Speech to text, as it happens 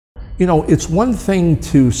You know, it's one thing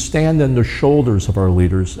to stand on the shoulders of our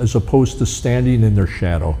leaders as opposed to standing in their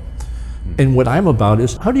shadow. And what I'm about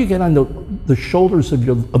is, how do you get on the shoulders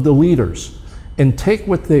of the leaders and take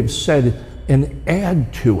what they've said and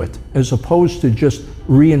add to it, as opposed to just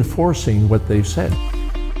reinforcing what they've said.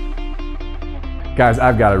 Guys,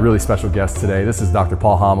 I've got a really special guest today. This is Dr.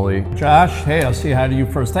 Paul Homoly. Josh, hey, I'll say hi to you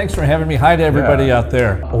first. Thanks for having me. Hi to everybody out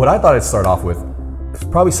there. What I thought I'd start off with, it's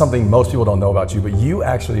probably something most people don't know about you, but you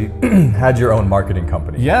actually had your own marketing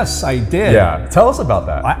company. Yes, I did. Yeah, tell us about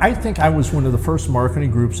that. I think I was one of the first marketing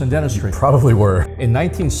groups in dentistry. You probably were. In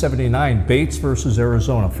 1979, Bates versus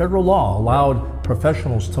Arizona, federal law allowed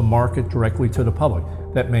professionals to market directly to the public.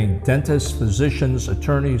 That meant dentists, physicians,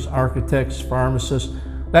 attorneys, architects, pharmacists.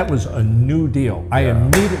 That was a new deal. I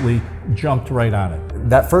immediately jumped right on it.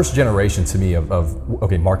 That first generation to me of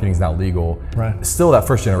okay, marketing's now legal. Right. Still, that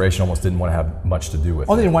first generation almost didn't want to have much to do with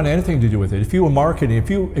it. Oh, they didn't want anything to do with it. If you were marketing, if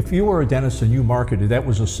you were a dentist and you marketed, that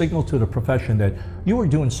was a signal to the profession that you were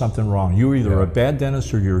doing something wrong. You were either a bad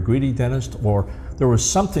dentist or you're a greedy dentist, or there was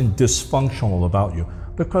something dysfunctional about you.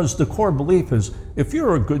 Because the core belief is, if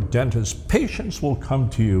you're a good dentist, patients will come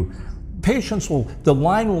to you. The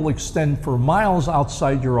line will extend for miles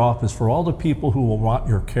outside your office for all the people who will want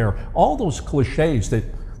your care. All those cliches that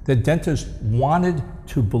dentists wanted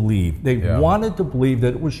to believe. They wanted to believe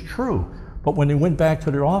that it was true. But when they went back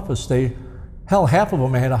to their office, half of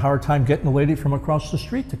them had a hard time getting the lady from across the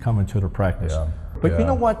street to come into their practice. But you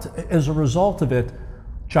know what? As a result of it,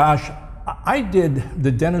 Josh, I did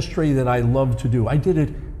the dentistry that I love to do. I did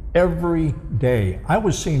it every day. I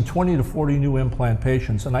was seeing 20 to 40 new implant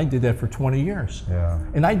patients, and I did that for 20 years.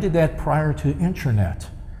 And I did that prior to internet.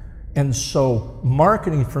 And so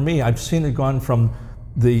marketing for me, I've seen it gone from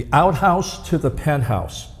the outhouse to the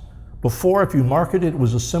penthouse. Before, if you marketed, it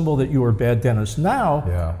was a symbol that you were a bad dentist.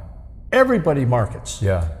 Now, everybody markets.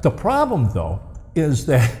 The problem, though, is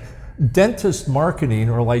that dentist marketing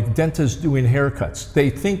are like dentists doing haircuts. They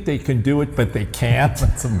think they can do it, but they can't.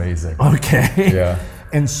 That's amazing. Okay.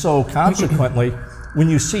 And so consequently, when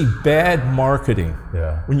you see bad marketing,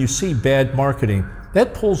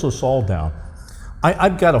 that pulls us all down.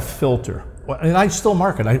 I've got a filter, and I still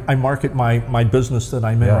market. I market my business that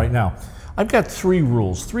I'm in right now. I've got 3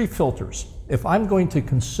 rules, 3 filters. If I'm going to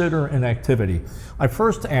consider an activity, I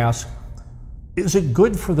first ask, is it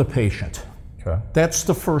good for the patient? That's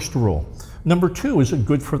the first rule. Number 2, is it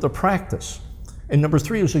good for the practice? And number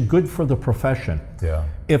 3, is it good for the profession?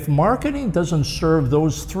 If marketing doesn't serve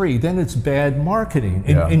those 3, then it's bad marketing.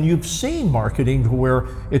 And you've seen marketing where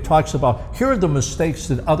it talks about, here are the mistakes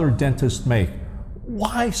that other dentists make.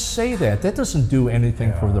 Why say that? That doesn't do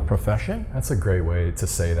anything for the profession. That's a great way to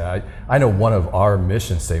say that. I know one of our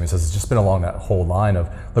mission statements has just been along that whole line of,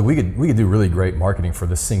 look, we could do really great marketing for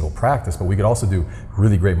this single practice, but we could also do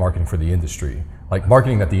really great marketing for the industry. Like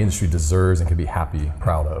marketing that the industry deserves and can be happy,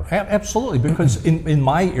 proud of. Absolutely, because in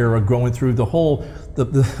my era, going through the whole,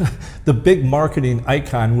 the big marketing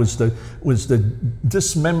icon was the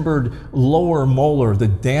dismembered lower molar, the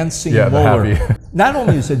dancing molar. Not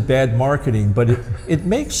only is it bad marketing, but it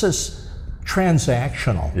makes us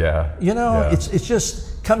transactional. You know, it's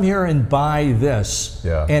just come here and buy this.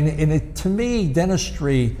 And to me,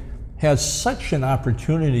 dentistry has such an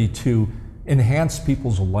opportunity to enhance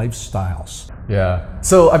people's lifestyles.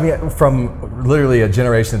 So I mean, from literally a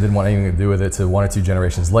generation that didn't want anything to do with it to 1 or 2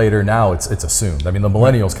 generations later, now it's assumed. I mean, the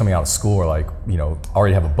millennials coming out of school are like, you know,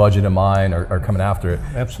 already have a budget in mind, are coming after it.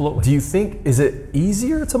 Absolutely. Do you think, is it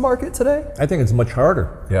easier to market today? I think it's much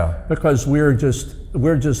harder. Because we're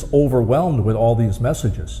just overwhelmed with all these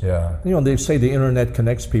messages. You know, they say the internet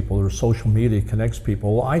connects people, or social media connects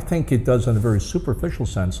people. Well, I think it does in a very superficial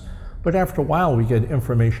sense, but after a while we get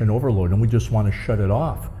information overload and we just want to shut it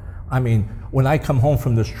off. I mean, when I come home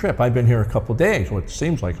from this trip, I've been here a couple of days, well, it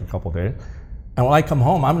seems like a couple of days, and when I come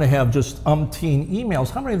home, I'm going to have just umpteen emails.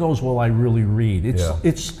 How many of those will I really read?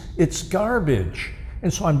 It's garbage.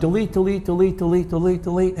 And so I'm delete,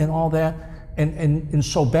 and all that. And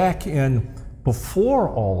so back in, before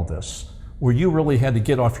all this, where you really had to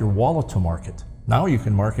get off your wallet to market, now you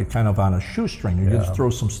can market kind of on a shoestring. You just throw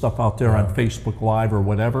some stuff out there on Facebook Live or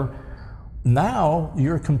whatever. Now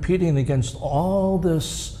you're competing against all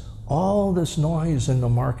this noise in the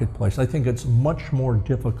marketplace. I think it's much more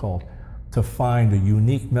difficult to find a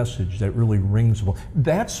unique message that really rings well.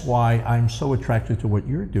 That's why I'm so attracted to what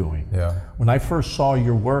you're doing. When I first saw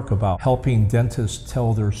your work about helping dentists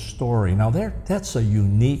tell their story, now that's a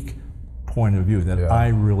unique point of view that I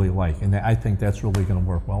really like, and I think that's really going to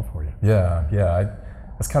work well for you.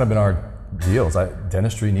 That's kind of been our deals.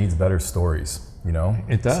 Dentistry needs better stories, you know?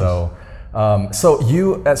 It does. So So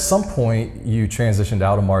you, at some point, you transitioned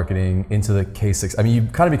out of marketing into the case. I mean, you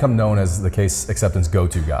kind of become known as the case acceptance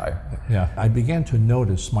go-to guy. Yeah, I began to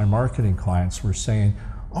notice my marketing clients were saying,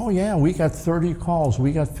 oh yeah, we got 30 calls,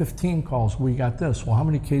 we got 15 calls, we got this. Well, how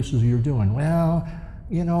many cases are you doing? Well,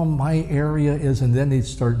 you know, my area is, and then they'd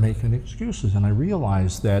start making excuses. And I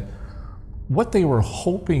realized that what they were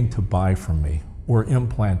hoping to buy from me were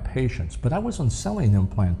implant patients, but I wasn't selling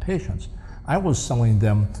implant patients. I was selling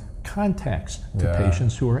them contacts to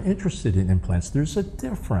patients who are interested in implants. There's a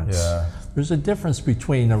difference. There's a difference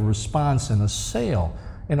between a response and a sale.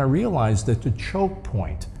 And I realized that the choke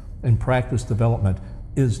point in practice development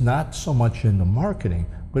is not so much in the marketing,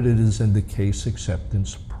 but it is in the case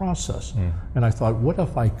acceptance process. And I thought, what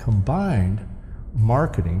if I combined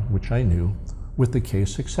marketing, which I knew, with the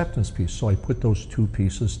case acceptance piece? So I put those two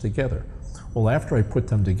pieces together. Well, after I put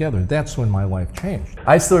them together, that's when my life changed.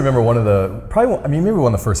 I still remember one of the, maybe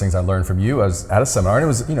one of the first things I learned from you. I was at a seminar, and it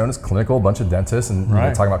was, you know, it was clinical, a bunch of dentists, and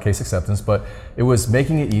talking about case acceptance, but it was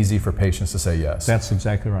making it easy for patients to say yes. That's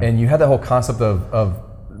exactly right. And you had that whole concept of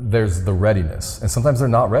there's the readiness, and sometimes they're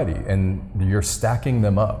not ready, and you're stacking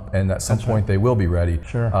them up, and at some point they will be ready.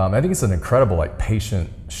 Sure. I think it's an incredible patient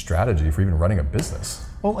strategy for even running a business.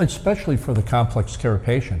 Well, especially for the complex care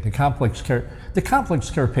patient. The complex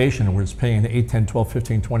care patient was paying $8, $10,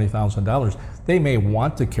 $12, $15, $20,000. They may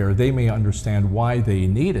want the care, they may understand why they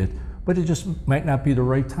need it, but it just might not be the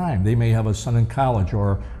right time. They may have a son in college,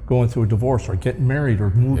 or going through a divorce, or getting married,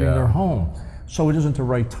 or moving their home. So it isn't the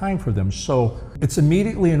right time for them. So it's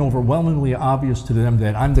immediately and overwhelmingly obvious to them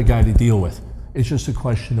that I'm the guy to deal with. It's just a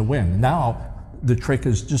question of when. Now, the trick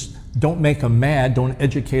is just don't make them mad, don't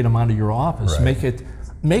educate them out of your office.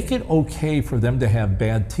 Make it okay for them to have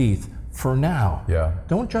bad teeth for now.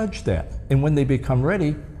 Don't judge that. And when they become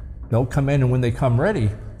ready, they'll come in, and when they come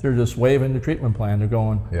ready, they're just waving the treatment plan. They're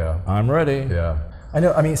going, I'm ready. I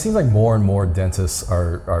know, I mean, it seems like more and more dentists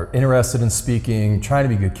are interested in speaking, trying to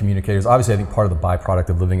be good communicators. Obviously, I think part of the byproduct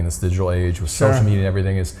of living in this digital age with social media and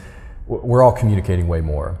everything is we're all communicating way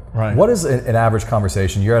more. What is an average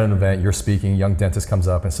conversation? You're at an event, you're speaking, young dentist comes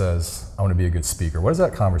up and says, I want to be a good speaker. What does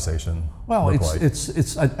that conversation look like?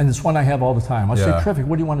 It's one I have all the time. I say, terrific,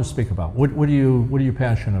 what do you want to speak about? What are you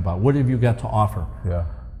passionate about? What have you got to offer?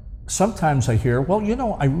 Sometimes I hear, well, you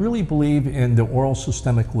know, I really believe in the oral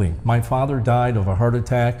systemic link. My father died of a heart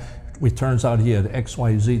attack. It turns out he had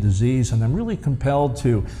XYZ disease, and I'm really compelled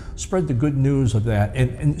to spread the good news of that.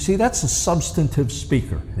 And see, that's a substantive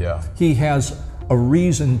speaker. He has a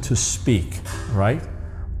reason to speak, right?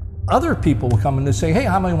 Other people will come in and say, hey,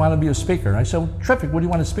 how do I want to be a speaker? And I say, well, terrific, what do you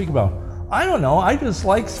want to speak about? I don't know, I just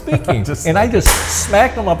like speaking. I just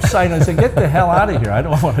smack them upside and say, get the hell out of here, I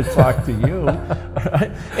don't want to talk to you.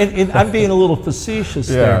 And I'm being a little facetious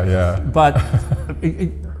there. But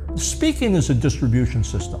speaking is a distribution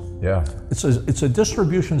system. It's a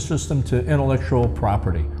distribution system to intellectual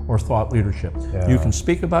property or thought leadership. You can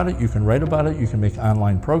speak about it, you can write about it, you can make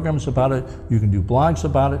online programs about it, you can do blogs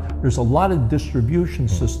about it. There's a lot of distribution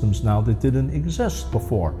systems now that didn't exist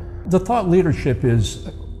before. The thought leadership is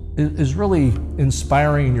really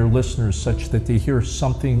inspiring your listeners such that they hear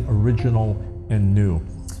something original and new.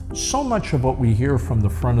 So much of what we hear from the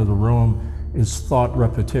front of the room is thought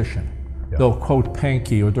repetition. They'll quote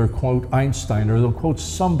Pankey, or they'll quote Einstein, or they'll quote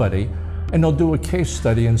somebody, and they'll do a case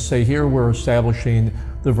study and say, here we're establishing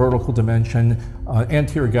the vertical dimension,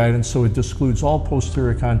 anterior guidance, so it excludes all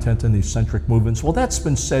posterior content in the eccentric movements. Well, that's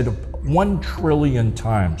been said 1 trillion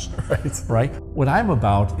times, right? What I'm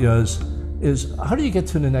about is how do you get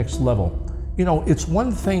to the next level? You know, it's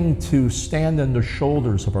one thing to stand on the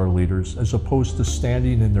shoulders of our leaders as opposed to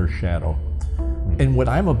standing in their shadow. And what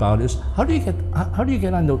I'm about is how do you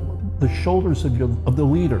get on the shoulders of the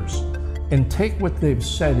leaders and take what they've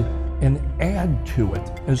said and add to it,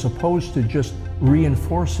 as opposed to just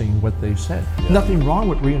reinforcing what they said. Nothing wrong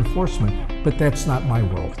with reinforcement, but that's not my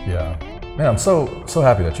world. Man, I'm so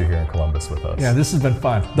happy that you're here in Columbus with us. This has been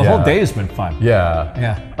fun. The whole day has been fun.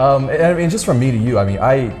 I mean, just from me to you, I mean,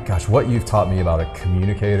 gosh, what you've taught me about a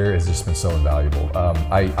communicator has just been so invaluable.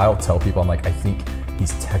 I'll tell people, I'm like, I think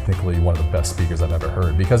he's technically one of the best speakers I've ever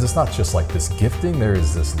heard, because it's not just like this gifting, there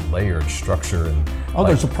is this layered structure and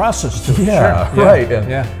there's a process to it.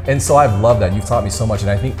 And so I've loved that, and you've taught me so much, and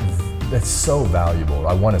I think that's so valuable.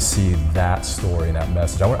 I want to see that story and that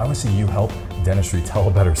message. I want to see you help dentistry tell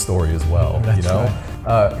a better story as well.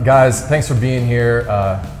 Guys, thanks for being here.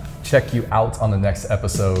 Check you out on the next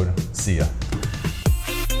episode. See ya.